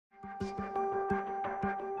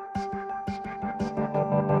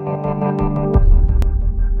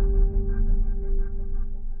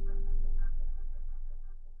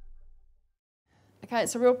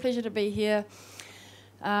It's a real pleasure to be here.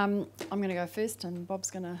 I'm going to go first and Bob's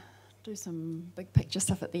going to do some big picture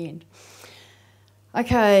stuff at the end.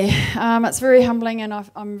 Okay, it's very humbling and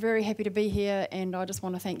I'm very happy to be here, and I just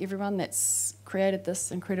want to thank everyone that's created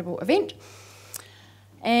this incredible event.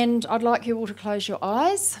 And I'd like you all to close your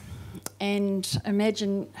eyes and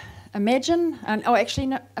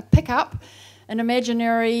pick up an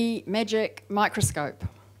imaginary magic microscope.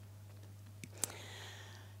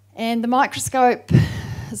 And the microscope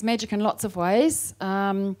is magic in lots of ways.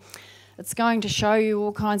 It's going to show you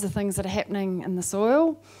all kinds of things that are happening in the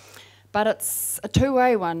soil, but it's a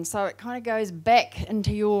two-way one, so it kind of goes back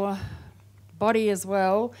into your body as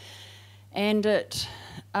well, and it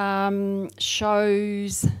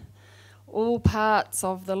shows all parts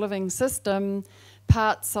of the living system,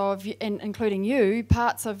 parts of, including you,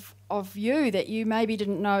 parts of you that you maybe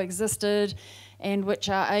didn't know existed, and which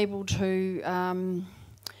are able to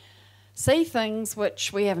see things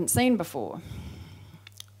which we haven't seen before.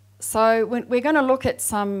 So we're going to look at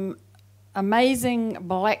some amazing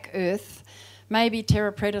black earth, maybe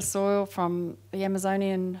terra preta soil from the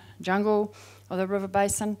Amazonian jungle or the river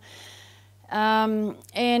basin.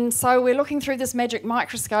 And so we're looking through this magic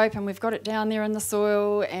microscope, and we've got it down there in the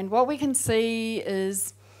soil, and what we can see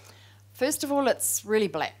is, first of all, it's really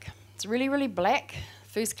black. It's really, really black.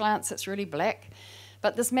 First glance, it's really black.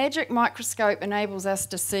 But this magic microscope enables us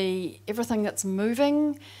to see everything that's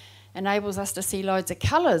moving, enables us to see loads of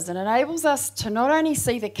colours, and enables us to not only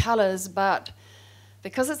see the colours, but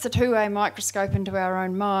because it's a two-way microscope into our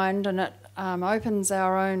own mind, and it opens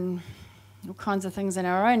our own, all kinds of things in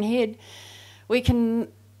our own head, we can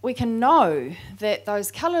know that those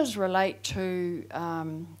colours relate to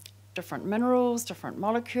different minerals, different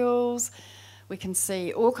molecules. We can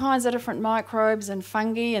see all kinds of different microbes and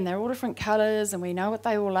fungi, and they're all different colours, and we know what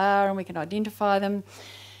they all are, and we can identify them.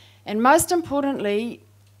 And most importantly,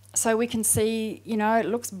 so we can see, you know, it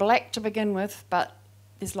looks black to begin with, but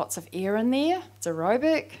there's lots of air in there. It's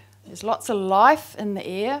aerobic. There's lots of life in the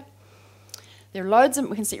air. There are loads of,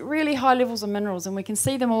 we can see really high levels of minerals, and we can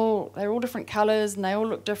see them all. They're all different colours, and they all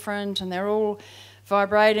look different, and they're all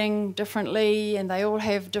vibrating differently, and they all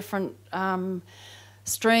have different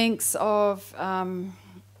strengths of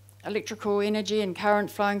electrical energy and current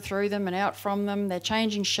flowing through them and out from them. They're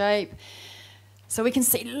changing shape. So we can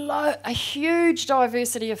see a huge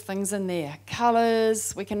diversity of things in there.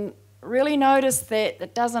 Colours, we can really notice that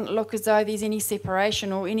it doesn't look as though there's any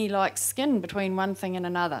separation or any like skin between one thing and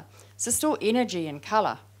another. It's just all energy and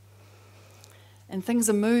colour. And things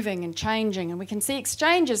are moving and changing, and we can see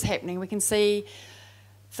exchanges happening. We can see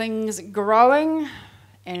things growing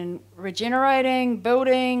and regenerating,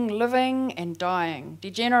 building, living and dying,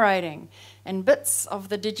 degenerating. And bits of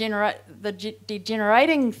the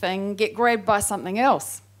degenerating thing get grabbed by something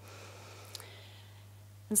else.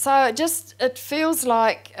 And so it feels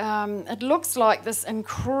like, it looks like this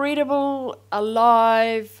incredible,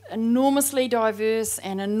 alive, enormously diverse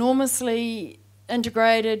and enormously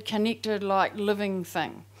integrated, connected, like living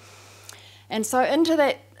thing. And so into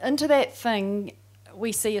that thing,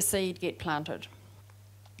 we see a seed get planted.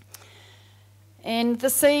 And the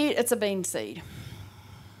seed, it's a bean seed.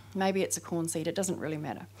 Maybe it's a corn seed, it doesn't really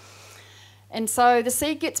matter. And so the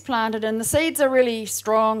seed gets planted, and the seed's a really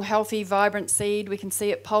strong, healthy, vibrant seed. We can see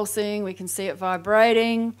it pulsing, we can see it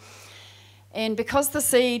vibrating. And because the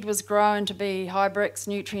seed was grown to be high bricks,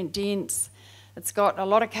 nutrient dense, it's got a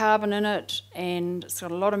lot of carbon in it, and it's got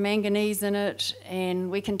a lot of manganese in it, and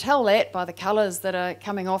we can tell that by the colours that are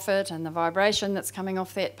coming off it and the vibration that's coming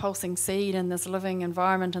off that pulsing seed in this living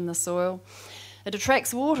environment in the soil. It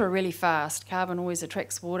attracts water really fast. Carbon always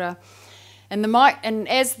attracts water. And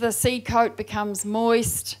as the seed coat becomes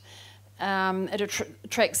moist, it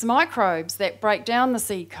attracts microbes that break down the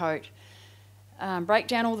seed coat, break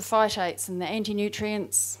down all the phytates and the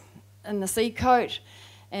anti-nutrients in the seed coat,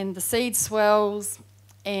 and the seed swells,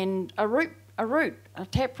 and a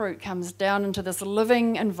taproot comes down into this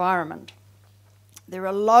living environment. There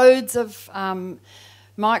are loads of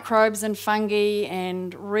microbes and fungi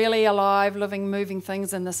and really alive, living, moving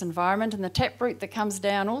things in this environment, and the taproot that comes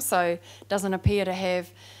down also doesn't appear to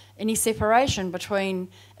have any separation between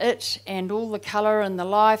it and all the colour and the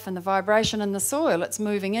life and the vibration in the soil. It's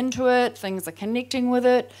moving into it, things are connecting with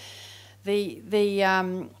it, the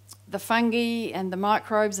fungi and the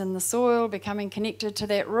microbes in the soil becoming connected to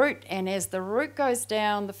that root, and as the root goes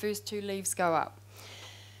down, the first two leaves go up.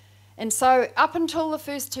 And so up until the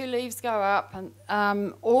first two leaves go up,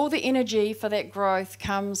 all the energy for that growth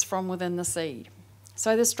comes from within the seed.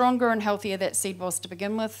 So the stronger and healthier that seed was to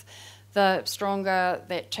begin with, the stronger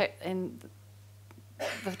that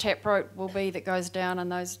the taproot will be that goes down,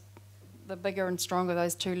 and the bigger and stronger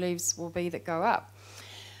those two leaves will be that go up.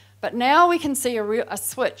 But now we can see a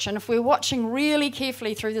switch, and if we're watching really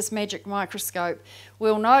carefully through this magic microscope,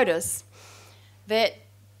 we'll notice that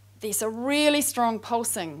there's a really strong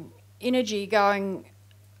pulsing energy going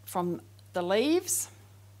from the leaves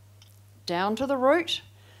down to the root,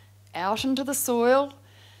 out into the soil,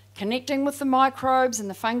 connecting with the microbes and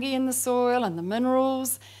the fungi in the soil and the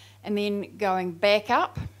minerals, and then going back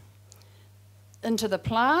up into the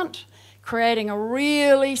plant, creating a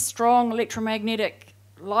really strong electromagnetic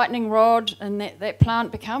lightning rod, and that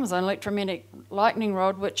plant becomes an electromagnetic lightning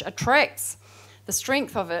rod which attracts the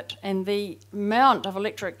strength of it, and the amount of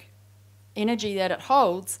electric energy that it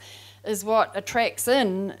holds is what attracts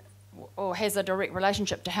in, or has a direct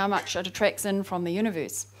relationship to how much it attracts in from the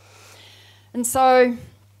universe. And so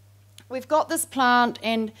we've got this plant,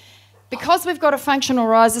 and because we've got a functional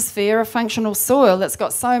rhizosphere, a functional soil that's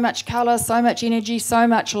got so much colour, so much energy, so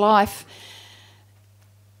much life,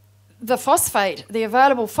 the phosphate, the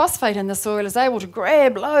available phosphate in the soil is able to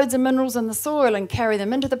grab loads of minerals in the soil and carry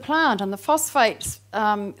them into the plant, and the phosphate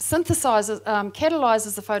catalyses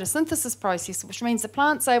the photosynthesis process, which means the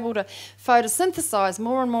plant's able to photosynthesize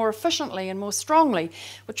more and more efficiently and more strongly,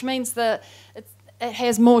 which means that it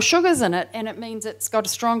has more sugars in it, and it means it's got a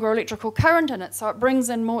stronger electrical current in it, so it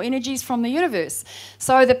brings in more energies from the universe.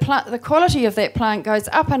 So the quality of that plant goes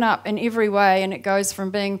up and up in every way, and it goes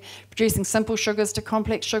from producing simple sugars to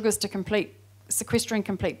complex sugars to sequestering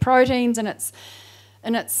complete proteins in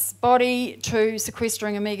its body, to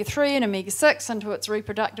sequestering omega-3 and omega-6 into its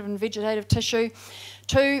reproductive and vegetative tissue,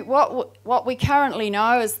 to what we currently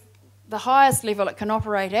know is the highest level it can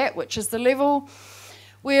operate at, which is the level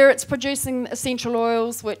where it's producing essential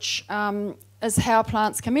oils, which is how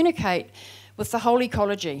plants communicate with the whole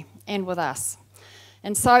ecology and with us.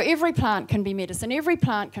 And so every plant can be medicine, every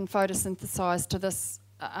plant can photosynthesize to this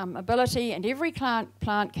ability, and every plant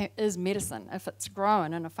is medicine if it's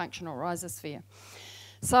grown in a functional rhizosphere.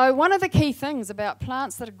 So one of the key things about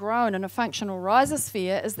plants that are grown in a functional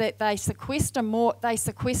rhizosphere is that they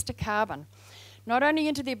sequester carbon, not only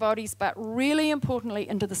into their bodies, but really importantly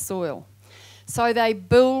into the soil. So they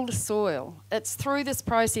build soil. It's through this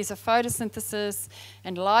process of photosynthesis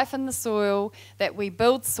and life in the soil that we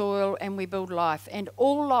build soil and we build life. And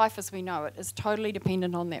all life as we know it is totally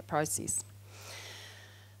dependent on that process.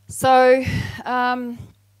 So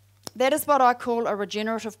that is what I call a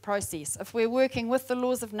regenerative process. If we're working with the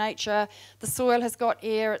laws of nature, the soil has got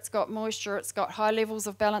air, it's got moisture, it's got high levels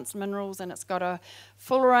of balanced minerals, and it's got a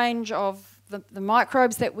full range of the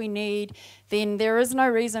microbes that we need, then there is no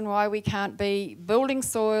reason why we can't be building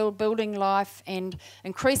soil, building life, and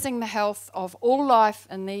increasing the health of all life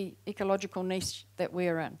in the ecological niche that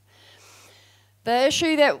we're in. The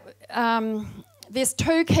issue that there's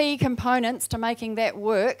two key components to making that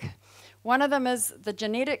work. One of them is the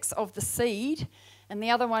genetics of the seed, and the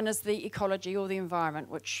other one is the ecology or the environment,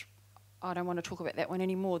 which I don't want to talk about that one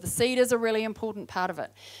anymore. The seed is a really important part of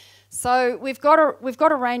it. So we've got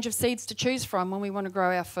a range of seeds to choose from when we want to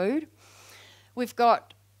grow our food. We've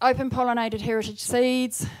got open-pollinated heritage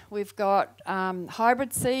seeds, we've got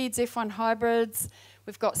hybrid seeds, F1 hybrids,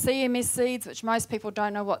 we've got CMS seeds, which most people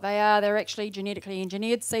don't know what they are. They're actually genetically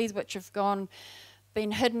engineered seeds which have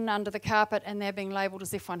been hidden under the carpet, and they're being labelled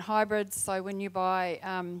as F1 hybrids. So when you buy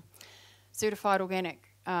certified organic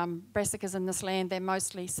brassicas in this land, they're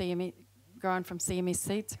mostly grown from CMS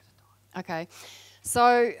seeds. Okay.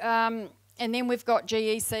 So, and then we've got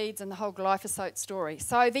GE seeds and the whole glyphosate story.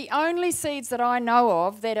 So the only seeds that I know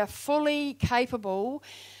of that are fully capable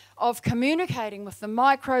of communicating with the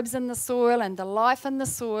microbes in the soil and the life in the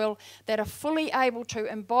soil, that are fully able to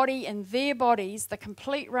embody in their bodies the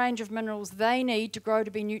complete range of minerals they need to grow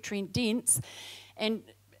to be nutrient dense and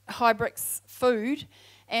high-brix food,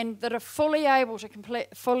 and that are fully able to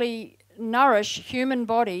fully nourish human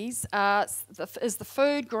bodies is the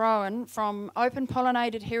food grown from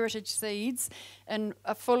open-pollinated heritage seeds in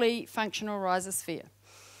a fully functional rhizosphere.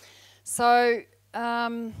 So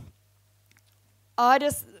I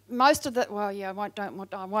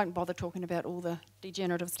won't bother talking about all the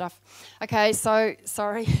degenerative stuff. Okay, so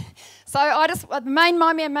sorry. So my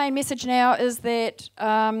main message now is that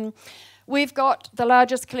we've got the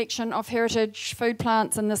largest collection of heritage food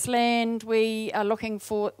plants in this land. We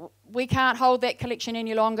can't hold that collection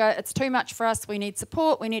any longer. It's too much for us. We need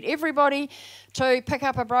support. We need everybody to pick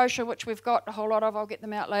up a brochure, which we've got a whole lot of. I'll get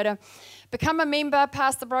them out later. Become a member,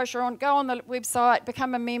 pass the brochure on, go on the website,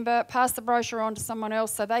 become a member, pass the brochure on to someone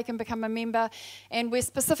else so they can become a member. And we're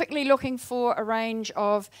specifically looking for a range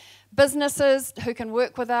of Businesses who can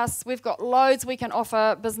work with us. We've got loads we can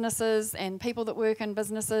offer businesses and people that work in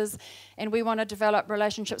businesses, and we want to develop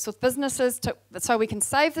relationships with businesses so we can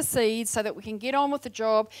save the seeds so that we can get on with the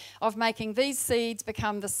job of making these seeds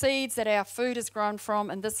become the seeds that our food is grown from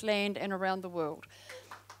in this land and around the world.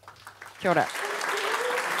 Kia ora.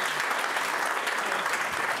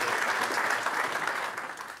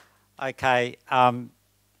 Okay,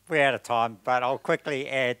 we're out of time, but I'll quickly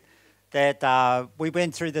add that we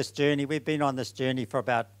went through this journey. We've been on this journey for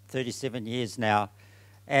about 37 years now.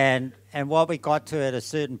 And what we got to at a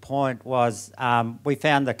certain point was we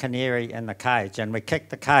found the canary in the cage, and we kicked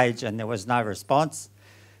the cage and there was no response.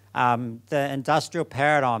 The industrial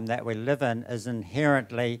paradigm that we live in is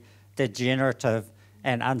inherently degenerative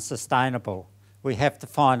and unsustainable. We have to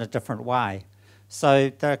find a different way. So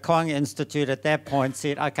the Koanga Institute at that point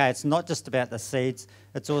said, okay, it's not just about the seeds,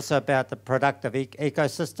 it's also about the productive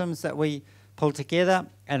ecosystems that we pull together,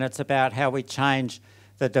 and it's about how we change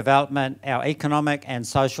the development, our economic and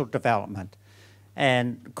social development.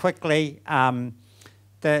 And quickly,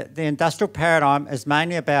 the industrial paradigm is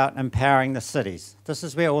mainly about empowering the cities. This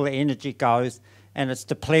is where all the energy goes, and it's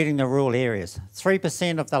depleting the rural areas.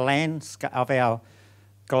 3% of the land of our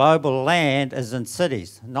global land is in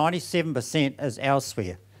cities. 97% is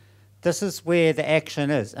elsewhere. This is where the action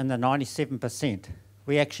is, in the 97%.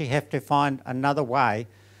 We actually have to find another way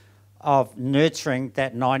of nurturing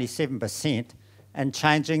that 97% and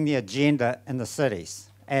changing the agenda in the cities.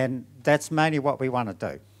 And that's mainly what we want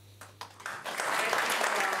to do.